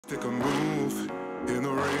Stick a move in the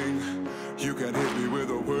ring. You can hit me with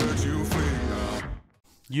a word you fling.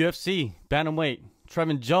 UFC, bantamweight,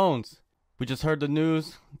 Trevin Jones. We just heard the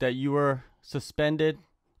news that you were suspended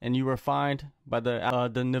and you were fined by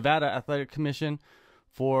the Nevada Athletic Commission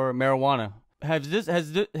for marijuana. Has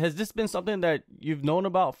this been something that you've known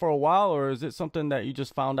about for a while, or is it something that you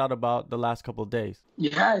just found out about the last couple of days?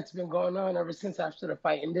 Yeah, it's been going on ever since after the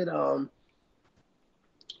fight ended.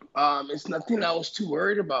 It's nothing I was too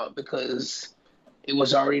worried about because it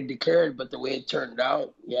was already declared, but the way it turned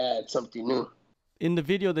out, yeah, it's something new. In the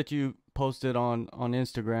video that you posted on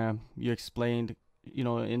Instagram, you explained, you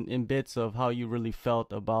know, in bits of how you really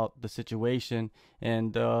felt about the situation.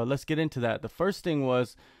 And let's get into that. The first thing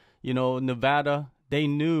was, you know, Nevada, they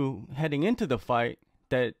knew heading into the fight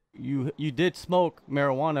that you did smoke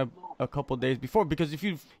marijuana a couple days before, because if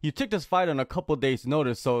you took this fight on a couple days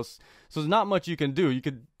notice, so there's not much you can do. You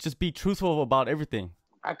could just be truthful about everything.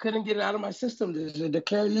 I couldn't get it out of my system. The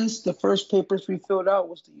declared list, the first papers we filled out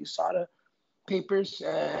was the USADA papers,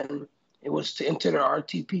 and it was to enter the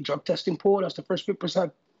RTP drug testing pool. That's the first papers I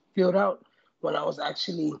filled out when I was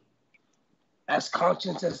actually as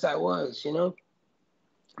conscious as I was, you know.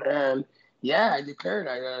 And yeah, I declared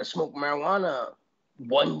I smoked marijuana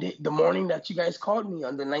one day, the morning that you guys called me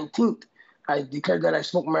on the 19th. I declared that I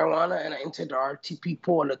smoked marijuana and I entered the RTP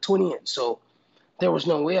pool on the 20th. So there was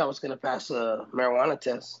no way I was going to pass a marijuana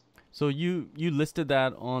test. So you listed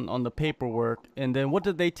that on the paperwork, and then what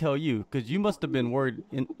did they tell you? Because you must have been worried,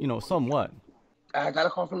 somewhat. I got a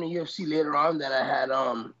call from the UFC later on that I had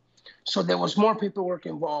so there was more paperwork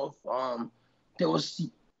involved. There was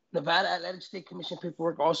Nevada Athletic State Commission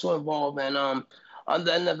paperwork also involved, and on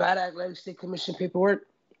the Nevada Athletic State Commission paperwork,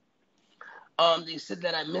 they said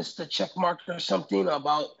that I missed a check mark or something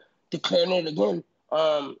about declaring it again.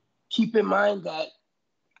 Keep in mind that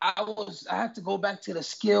I had to go back to the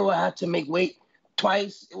scale. I had to make weight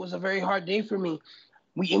twice. It was a very hard day for me.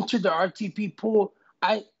 We entered the RTP pool.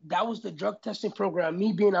 That was the drug testing program.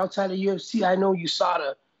 Me being outside of UFC, I know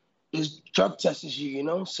USADA is drug testing you, you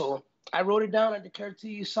know. So I wrote it down. I declared to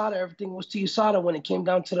USADA. Everything was to USADA. When it came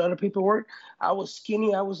down to the other paperwork, I was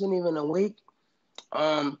skinny. I wasn't even awake.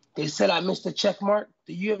 They said I missed a check mark.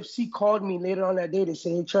 The UFC called me later on that day. They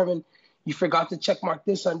said, "Hey, Trevin, you forgot to check mark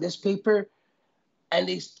this on this paper." And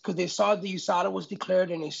because they saw the USADA was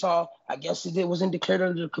declared, and they saw, I guess it wasn't declared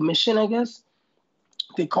under the commission, I guess.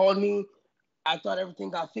 They called me. I thought everything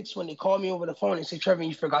got fixed when they called me over the phone. They said, "Trevin,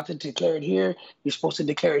 you forgot to declare it here. You're supposed to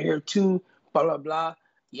declare it here too, blah, blah, blah."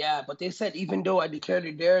 Yeah, but they said even though I declared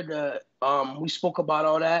it there, we spoke about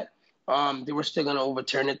all that. They were still going to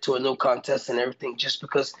overturn it to a no contest and everything just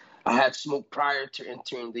because I had smoked prior to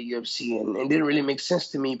entering the UFC. And it didn't really make sense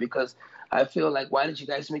to me because I feel like, why did you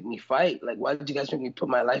guys make me fight? Like, why did you guys make me put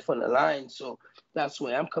my life on the line? So that's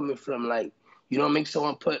where I'm coming from. Like, you don't make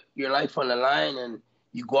someone put your life on the line and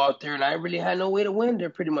you go out there, and I really had no way to win. They're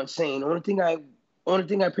pretty much saying the only thing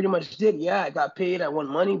I pretty much did, yeah, I got paid, I won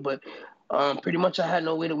money, but pretty much I had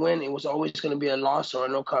no way to win. It was always going to be a loss or a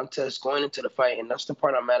no contest going into the fight, and that's the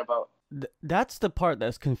part I'm mad about. That's the part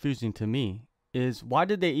that's confusing to me, is why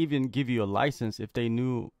did they even give you a license if they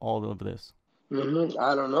knew all of this?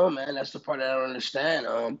 I don't know, man. That's the part I don't understand.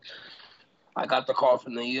 I got the call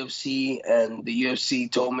from the UFC, and the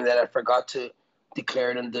UFC told me that I forgot to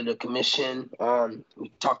declare it under the commission.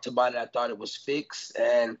 We talked about it. I thought it was fixed,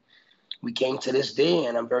 and we came to this day,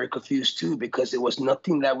 and I'm very confused too because it was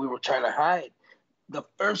nothing that we were trying to hide. The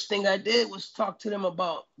first thing I did was talk to them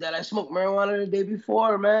about that I smoked marijuana the day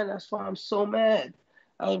before, man. That's why I'm so mad.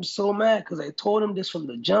 I'm so mad because I told them this from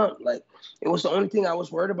the jump. Like, it was the only thing I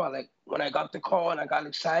was worried about. Like, when I got the call and I got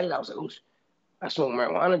excited, I was like, "Oh, I smoked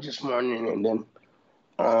marijuana this morning." And then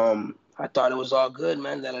I thought it was all good,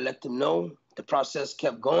 man, that I let them know. The process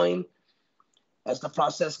kept going. As the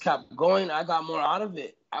process kept going, I got more out of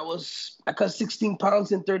it. I cut 16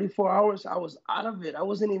 pounds in 34 hours. I was out of it. I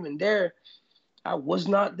wasn't even there. I was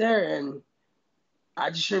not there. And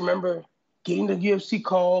I just remember getting the UFC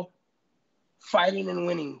call, fighting and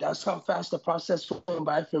winning. That's how fast the process went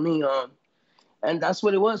by for me. And that's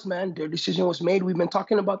what it was, man. Their decision was made. We've been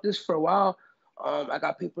talking about this for a while. I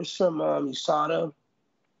got papers from USADA.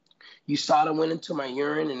 USADA went into my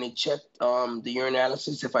urine and they checked the urine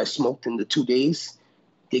analysis if I smoked in the 2 days.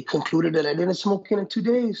 They concluded that I didn't smoke in the 2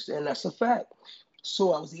 days, and that's a fact.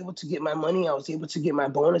 So I was able to get my money. I was able to get my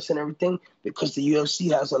bonus and everything because the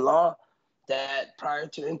UFC has a law that prior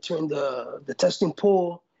to entering the testing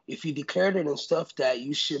pool, if you declared it and stuff, that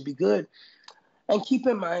you should be good. And keep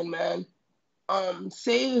in mind, man,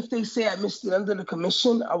 say if they say I missed it under the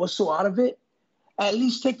commission, I was so out of it, at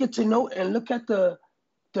least take it to note and look at the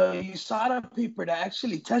the USADA paper that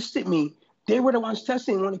actually tested me, they were the ones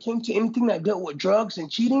testing when it came to anything that dealt with drugs and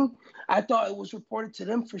cheating. I thought it was reported to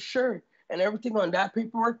them for sure, and everything on that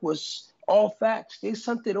paperwork was all facts. They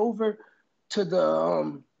sent it over to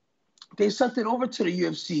the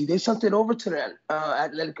UFC. They sent it over to the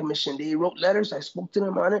athletic commission. They wrote letters. I spoke to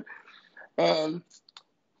them on it, and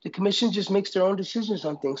the commission just makes their own decisions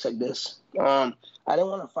on things like this. I don't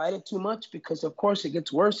want to fight it too much because, of course, it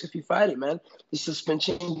gets worse if you fight it, man. The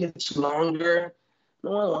suspension gets longer.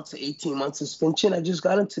 No one wants an 18-month suspension. I just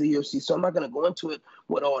got into the UFC, so I'm not going to go into it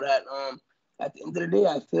with all that. At the end of the day,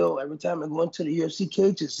 I feel every time I go into the UFC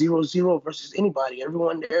cage, it's 0-0 versus anybody.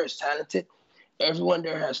 Everyone there is talented. Everyone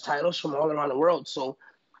there has titles from all around the world. So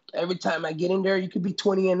every time I get in there, you could be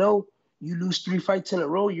 20-0. You lose 3 fights in a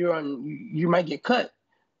row, you might get cut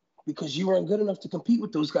because you weren't good enough to compete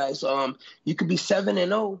with those guys. You could be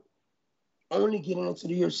 7-0, only getting into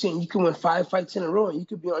the UFC, and you can win 5 fights in a row, and you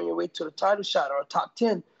could be on your way to the title shot or a top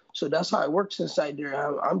 10. So that's how it works inside there.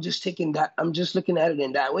 I'm just looking at it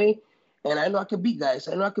in that way, and I know I could beat guys.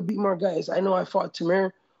 I know I could beat more guys. I know I fought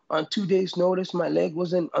Tamir on 2 days' notice. My leg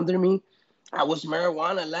wasn't under me. I was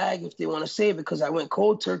marijuana lag, if they want to say, because I went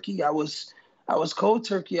cold turkey. I was cold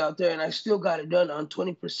turkey out there, and I still got it done on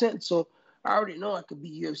 20%. So I already know I could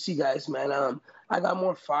beat UFC guys, man. I got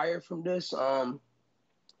more fire from this.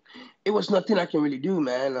 It was nothing I can really do,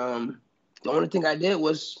 man. The only thing I did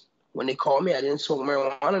was when they called me, I didn't smoke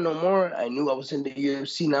marijuana no more. I knew I was in the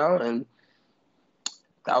UFC now, and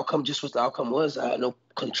the outcome just what the outcome was. I had no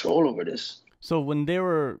control over this. So when they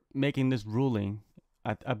were making this ruling,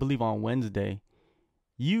 I believe on Wednesday,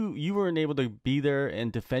 you weren't able to be there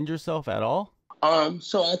and defend yourself at all?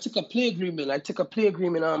 So I took a plea agreement.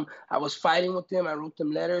 I was fighting with them. I wrote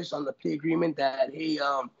them letters on the plea agreement that, hey,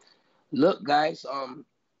 look, guys,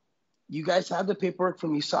 you guys have the paperwork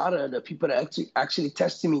from USADA. The people that actually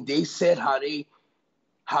tested me, they said how they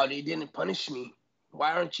didn't punish me.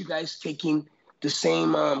 Why aren't you guys taking the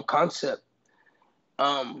same concept?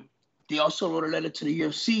 They also wrote a letter to the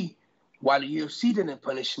UFC. Why the UFC didn't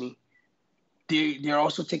punish me? They're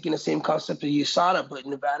also taking the same concept of USADA, but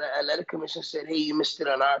Nevada Athletic Commission said, hey, you missed it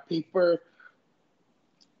on our paper.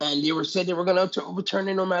 And they said they were going to overturn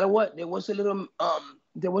it no matter what. There was a little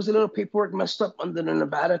paperwork messed up under the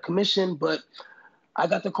Nevada Commission, but I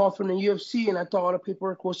got the call from the UFC, and I thought all the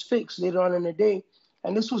paperwork was fixed later on in the day.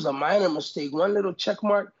 And this was a minor mistake, one little check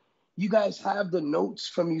mark. You guys have the notes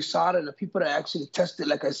from USADA, the people that actually tested,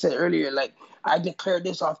 like I said earlier. Like, I declared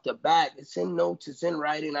this off the bat. It's in notes. It's in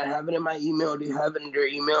writing. I have it in my email. They have it in their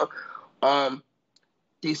email.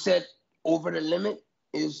 They said over the limit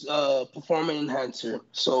is performance enhancer.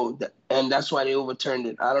 So, and that's why they overturned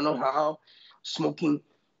it. I don't know how smoking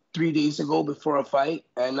 3 days ago before a fight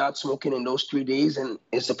and not smoking in those 3 days and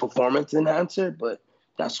it's a performance enhancer, but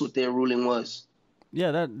that's what their ruling was.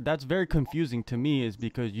 Yeah, that's very confusing to me, is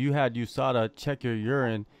because you had USADA check your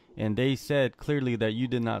urine and they said clearly that you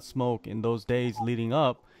did not smoke in those days leading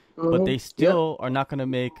up, but they still are not going to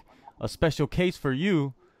make a special case for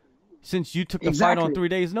you since you took the fight on 3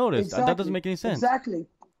 days notice. That doesn't make any sense.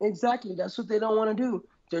 Exactly. That's what they don't want to do.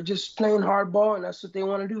 They're just playing hardball, and that's what they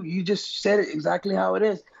want to do. You just said it exactly how it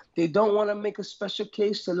is. They don't want to make a special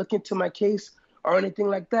case to look into my case or anything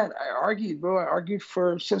like that. I argued, bro. I argued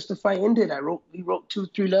since the fight ended. We wrote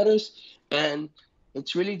 2-3 letters, and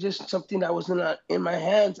it's really just something that was not in my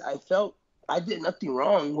hands. I felt I did nothing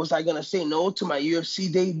wrong. Was I gonna say no to my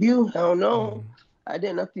UFC debut? Hell no. I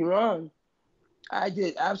did nothing wrong. I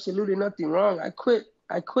did absolutely nothing wrong. I quit,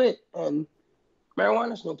 and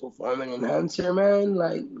marijuana's no performance enhancer, man.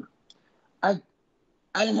 Like,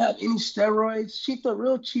 I didn't have any steroids. Cheat the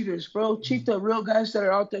real cheaters, bro. Cheat the real guys that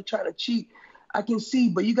are out there trying to cheat. I can see,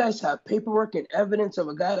 but you guys have paperwork and evidence of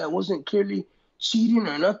a guy that wasn't clearly cheating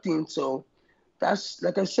or nothing. So that's,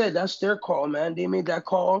 like I said, that's their call, man. They made that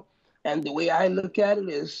call. And the way I look at it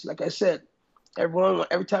is, like I said,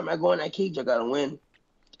 every time I go in that cage, I got to win.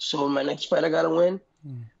 So my next fight, I got to win.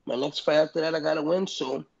 My next fight after that, I got to win.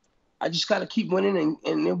 So I just got to keep winning,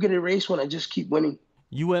 and they'll get erased when I just keep winning.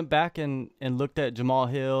 You went back and looked at Jamal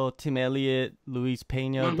Hill, Tim Elliott, Luis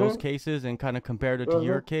Pena, those cases, and kind of compared it to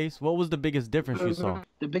your case. What was the biggest difference you saw?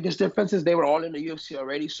 The biggest difference is they were all in the UFC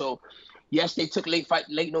already. So, yes, they took late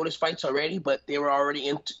notice fights already, but they were already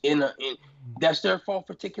in. That's their fault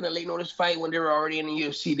for taking a late notice fight when they were already in the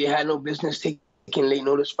UFC. They had no business taking late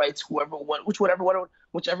notice fights. Whichever one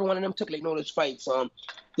of them took late notice fights.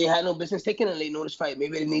 They had no business taking a late notice fight.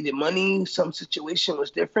 Maybe they needed money. Some situation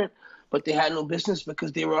was different. But they had no business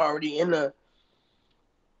because they were already in a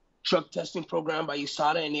drug testing program by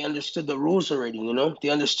USADA, and they understood the rules already, you know? They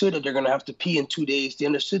understood that they're going to have to pee in 2 days. They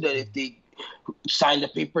understood that if they sign the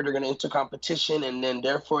paper, they're going to enter competition, and then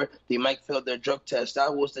therefore they might fail their drug test.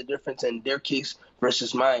 That was the difference in their case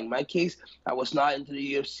versus mine. My case, I was not into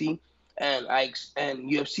the UFC, and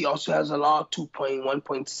UFC also has a law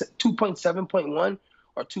 2.7.1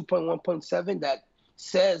 or 2.1.7 that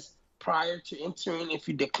says prior to entering, if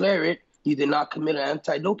you declare it, you did not commit an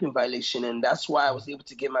anti-doping violation, and that's why I was able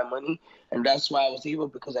to get my money, and that's why I was able,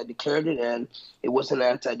 because I declared it, and it was an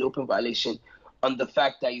anti-doping violation. On the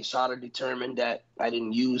fact that USADA determined that I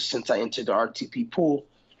didn't use since I entered the RTP pool,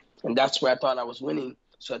 and that's where I thought I was winning.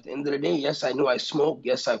 So at the end of the day, yes, I knew I smoked,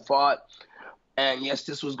 yes, I fought, and yes,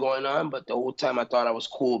 this was going on, but the whole time I thought I was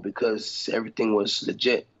cool because everything was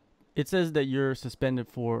legit. It says that you're suspended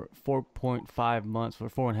for 4.5 months, or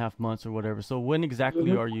 4.5 months, or whatever. So when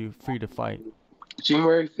exactly are you free to fight?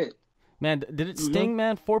 January 5th. Man, did it sting,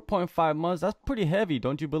 man? 4.5 months? That's pretty heavy,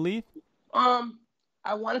 don't you believe?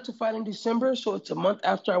 I wanted to fight in December, so it's a month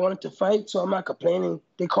after I wanted to fight, so I'm not complaining.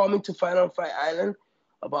 They called me to fight on Fight Island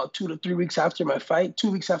about 2 to 3 weeks after my fight. 2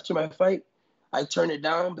 weeks after my fight, I turned it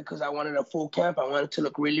down because I wanted a full camp. I wanted to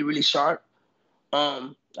look really, really sharp. I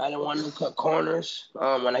didn't want to cut corners.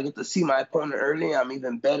 When I get to see my opponent early, I'm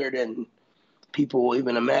even better than people will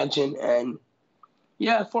even imagine. And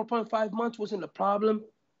yeah, 4.5 months wasn't the problem.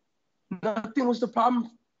 Nothing was the problem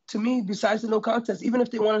to me besides the no contest. Even if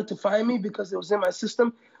they wanted to fine me because it was in my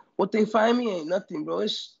system, what they fine me ain't nothing, bro.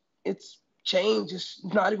 It's change. It's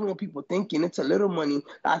not even what people thinking. It's a little money.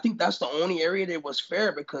 I think that's the only area that was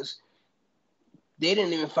fair because they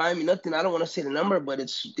didn't even fine me nothing. I don't want to say the number, but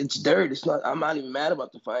it's dirt. It's not. I'm not even mad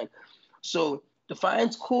about the fine. So the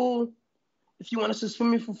fine's cool. If you want to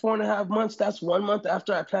suspend me for 4.5 months, that's 1 month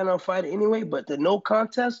after I plan on fighting anyway. But the no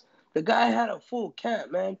contest, the guy had a full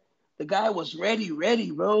camp, man. The guy was ready,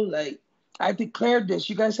 bro. Like, I declared this.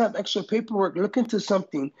 You guys have extra paperwork. Look into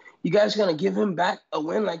something. You guys going to give him back a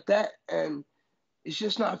win like that? And it's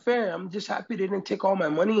just not fair. I'm just happy they didn't take all my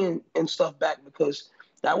money and stuff back because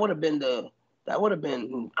that would have been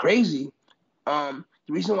crazy. The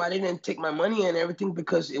reason why they didn't take my money and everything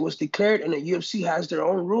because it was declared and the UFC has their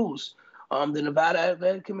own rules. The Nevada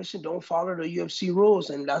Athletic Commission don't follow the UFC rules,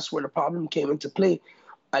 and that's where the problem came into play.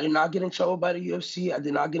 I did not get in trouble by the UFC. I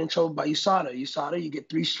did not get in trouble by USADA. USADA, you get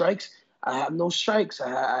 3 strikes. I have no strikes.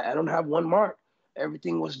 I don't have 1 mark.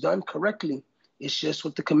 Everything was done correctly. It's just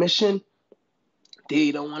with the commission,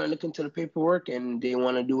 they don't want to look into the paperwork, and they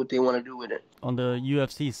want to do what they want to do with it. On the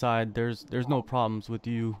UFC side, there's no problems with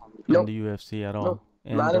you Nope. in the UFC at all. Nope.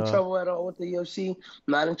 And, not in trouble at all with the UFC.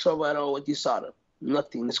 Not in trouble at all with USADA.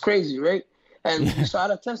 Nothing. It's crazy, right? And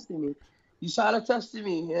USADA tested me. USADA tested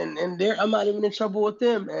me, and I'm not even in trouble with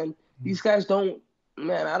them. And these guys don't,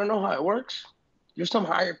 man, I don't know how it works. There's some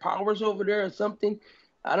higher powers over there or something.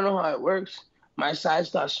 I don't know how it works. My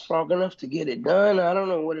side's not strong enough to get it done. I don't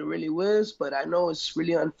know what it really was, but I know it's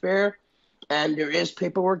really unfair. And there is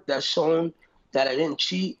paperwork that's shown that I didn't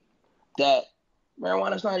cheat, that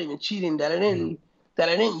marijuana's not even cheating, that I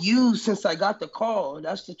didn't use since I got the call.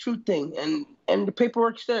 That's the true thing. And the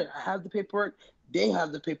paperwork's there. I have the paperwork. They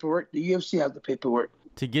have the paperwork. The UFC have the paperwork.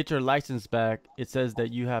 To get your license back, it says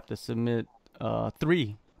that you have to submit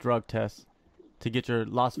 3 drug tests to get your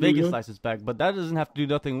Las Vegas license back. But that doesn't have to do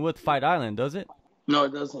nothing with Fight Island, does it? No,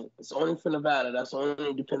 it doesn't. It's only for Nevada. That's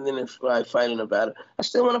only depending if I fight in Nevada. I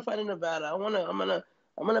still want to fight in Nevada.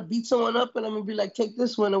 I'm gonna beat someone up and I'm gonna be like, take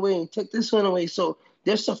this one away, take this one away. So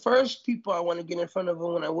there's the first people I want to get in front of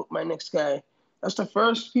when I whip my next guy. That's the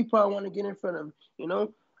first people I want to get in front of. You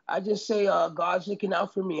know, I just say God's looking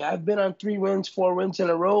out for me. I've been on 3 wins, 4 wins in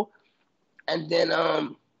a row, and then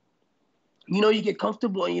you get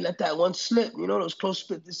comfortable and you let that one slip. You know, those close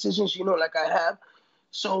split decisions. You know, like I have.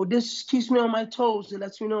 So this keeps me on my toes. It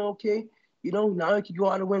lets me know, okay, now you can go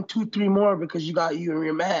out and win 2, 3 more because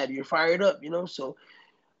you're mad, you're fired up. So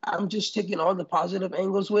I'm just taking all the positive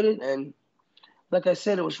angles with it. And like I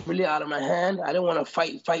said, it was really out of my hand. I didn't want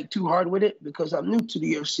to fight too hard with it because I'm new to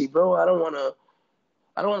the UFC, bro. I don't want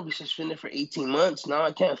to be suspended for 18 months. Now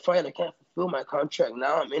I can't fight. I can't fulfill my contract.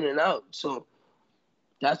 Now I'm in and out. So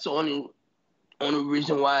that's the only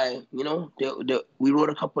reason why, we wrote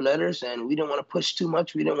a couple letters and we didn't want to push too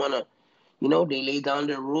much. We didn't want to, they laid down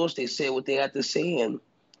their rules. They said what they had to say, and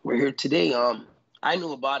we're here today. I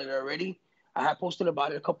knew about it already. I had posted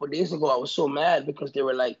about it a couple of days ago. I was so mad because they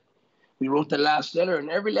were like, we wrote the last letter, and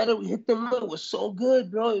every letter we hit them with was so good,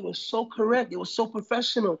 bro. It was so correct. It was so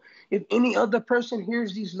professional. If any other person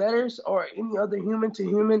hears these letters or any other human to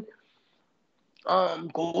human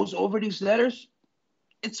goes over these letters,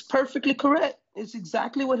 it's perfectly correct. It's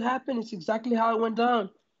exactly what happened. It's exactly how it went down.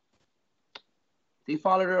 They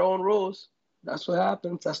follow their own rules. That's what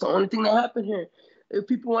happens. That's the only thing that happened here. if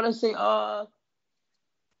people want to say, I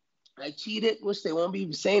cheated, which they won't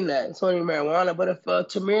be saying that. It's only marijuana. But if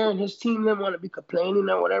Tamir and his team them want to be complaining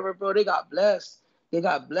or whatever, bro, they got blessed. They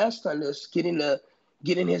got blessed on this, getting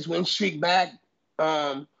his win streak back.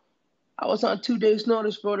 I was on 2 days'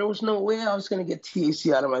 notice, bro. There was no way I was gonna get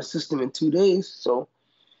THC out of my system in 2 days. So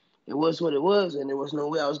it was what it was, and there was no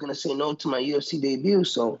way I was gonna say no to my UFC debut.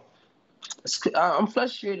 So I'm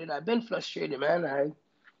frustrated. I've been frustrated, man.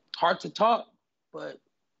 Hard to talk, but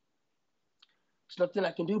there's nothing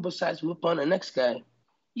I can do besides whoop on the next guy.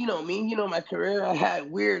 You know me, you know my career. I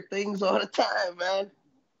had weird things all the time, man.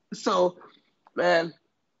 So, man,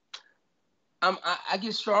 I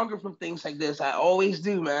get stronger from things like this. I always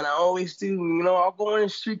do, man. I always do. You know, I'll go on a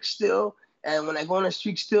streak still, and when I go on a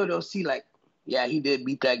streak still, they'll see like, yeah, he did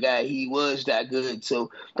beat that guy. He was that good.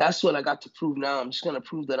 So that's what I got to prove now. I'm just gonna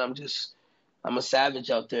prove that I'm a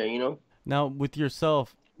savage out there, you know. Now with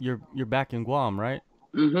yourself, you're back in Guam, right?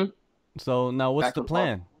 Mm-hmm. So now what's Back the in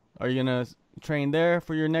plan? Guam. Are you gonna train there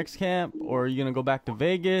for your next camp, or are you gonna go back to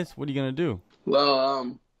Vegas? What are you gonna do?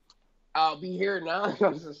 Well, I'll be here now.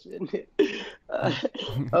 I'm suspended.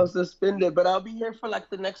 I'm suspended, but I'll be here for like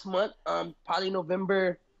the next month. Probably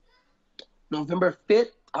November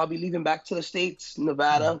 5th. I'll be leaving back to the States,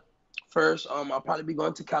 Nevada first. I'll probably be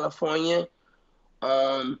going to California.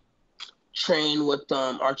 Train with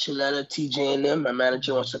Archuleta, TJ, and them. My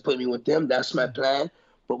manager wants to put me with them. That's my plan.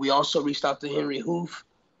 But we also reached out to Henry Hoof.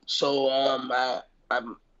 So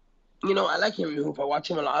I'm you know, I like Henry Hoof. I watch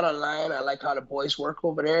him a lot online. I like how the boys work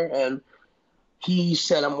over there. And he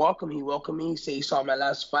said, I'm welcome. He welcomed me. He said he saw my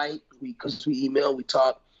last fight. Because we emailed, we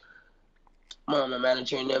talked. My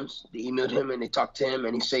manager and them, they emailed him and they talked to him.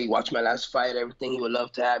 And he said he watched my last fight, everything. He would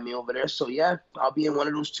love to have me over there. So, yeah, I'll be in one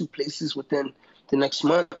of those two places within the next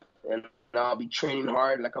month. And I'll be training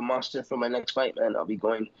hard like a monster for my next fight, man. I'll be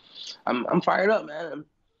going. I'm fired up, man.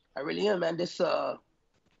 I really am, man. This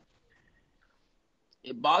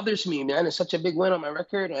it bothers me, man. It's such a big win on my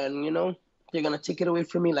record, and you know they're gonna take it away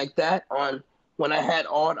from me like that on when I had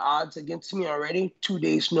all the odds against me already. 2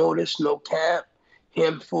 days notice, no camp,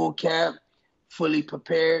 him full camp, fully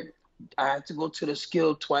prepared. I had to go to the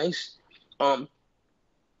skill twice.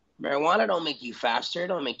 Marijuana don't make you faster, it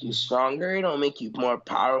don't make you stronger, it don't make you more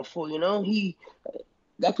powerful. You know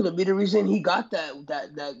that could have been the reason he got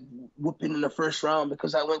that whooping in the first round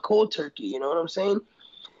because I went cold turkey. You know what I'm saying?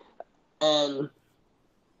 And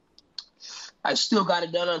I still got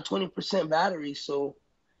it done on 20% battery. So,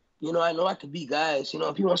 you know I could beat guys. You know,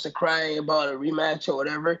 if he wants to cry about a rematch or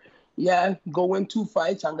whatever, yeah, go win 2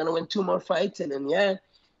 fights. I'm going to win 2 more fights. And then, yeah,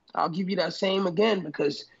 I'll give you that same again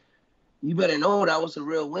because you better know that was a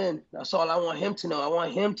real win. That's all I want him to know. I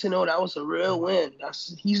want him to know that was a real win.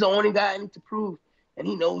 He's the only guy I need to prove, and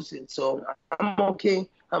he knows it. So I'm okay.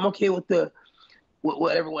 I'm okay with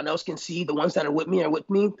what everyone else can see. The ones that are with me are with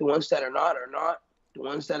me. The ones that are not are not. The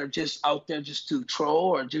ones that are just out there just to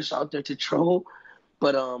troll or just out there to troll.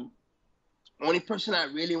 But only person I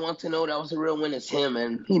really want to know that was a real win is him,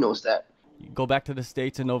 and he knows that. Go back to the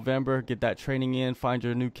States in November, get that training in, find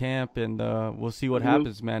your new camp, and we'll see what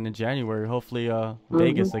happens, man, in January. Hopefully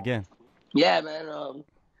Vegas again. Yeah, man.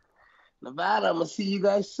 Nevada, I'm going to see you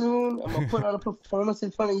guys soon. I'm going to put on a performance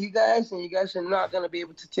in front of you guys, and you guys are not going to be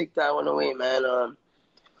able to take that one away, man.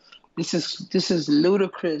 This is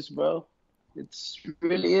ludicrous, bro. It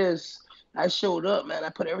really is. I showed up, man. I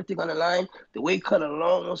put everything on the line. The weight cut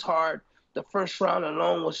alone was hard. The first round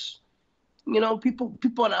alone was, you know, people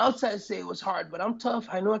on the outside say it was hard, but I'm tough.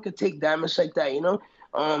 I know I could take damage like that, you know.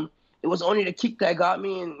 It was only the kick that got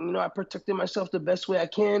me, and, you know, I protected myself the best way I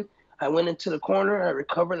can. I went into the corner. I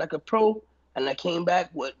recovered like a pro, and I came back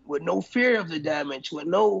with no fear of the damage, with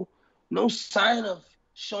no sign of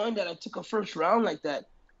showing that I took a first round like that.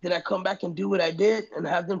 Did I come back and do what I did and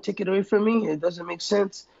have them take it away from me? It doesn't make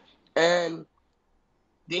sense. And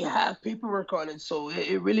they have paperwork on it, so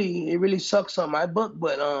it really sucks on my book.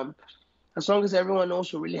 But as long as everyone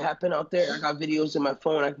knows what really happened out there, I got videos in my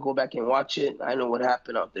phone. I can go back and watch it. I know what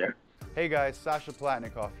happened out there. Hey guys, Sasha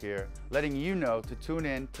Platnikoff here, letting you know to tune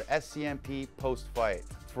in to SCMP Post-Fight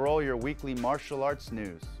for all your weekly martial arts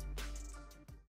news.